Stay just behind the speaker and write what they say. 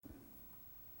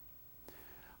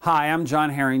Hi, I'm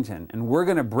John Harrington, and we're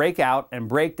going to break out and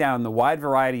break down the wide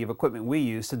variety of equipment we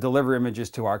use to deliver images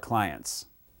to our clients.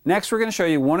 Next, we're going to show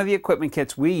you one of the equipment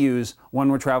kits we use when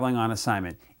we're traveling on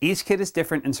assignment. Each kit is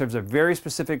different and serves a very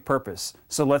specific purpose,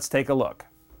 so let's take a look.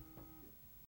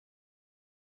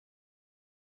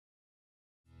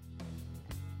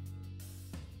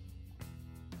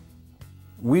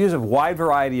 We use a wide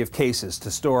variety of cases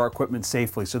to store our equipment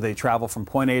safely so they travel from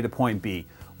point A to point B.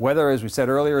 Whether, as we said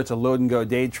earlier, it's a load and go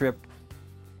day trip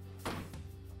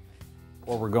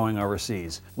or we're going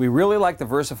overseas. We really like the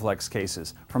VersaFlex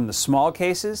cases, from the small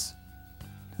cases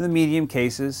to the medium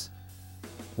cases,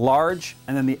 large,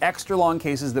 and then the extra long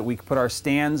cases that we put our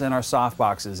stands and our soft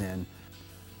boxes in.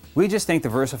 We just think the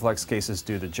VersaFlex cases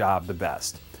do the job the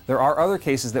best. There are other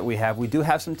cases that we have. We do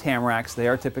have some Tamaracks. They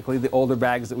are typically the older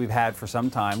bags that we've had for some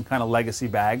time, kind of legacy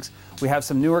bags. We have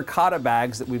some newer Kata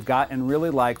bags that we've got and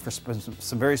really like for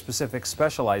some very specific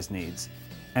specialized needs.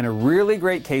 And a really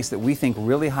great case that we think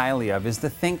really highly of is the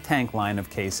Think Tank line of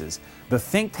cases. The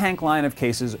Think Tank line of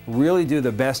cases really do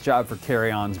the best job for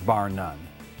carry-ons, bar none.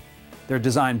 They're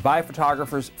designed by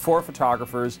photographers, for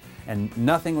photographers, and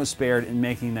nothing was spared in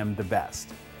making them the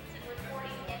best.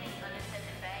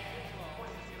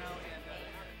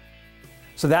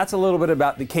 So that's a little bit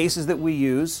about the cases that we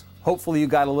use. Hopefully you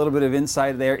got a little bit of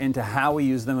insight there into how we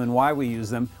use them and why we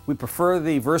use them. We prefer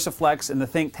the VersaFlex and the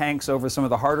Think Tanks over some of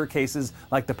the harder cases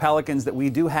like the Pelicans that we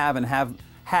do have and have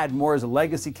had more as a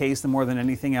legacy case than more than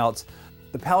anything else.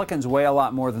 The Pelicans weigh a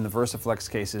lot more than the VersaFlex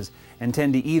cases and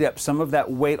tend to eat up some of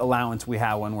that weight allowance we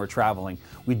have when we're traveling.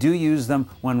 We do use them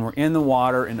when we're in the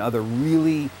water and other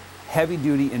really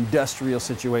heavy-duty industrial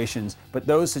situations, but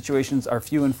those situations are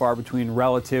few and far between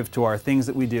relative to our things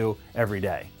that we do every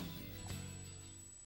day.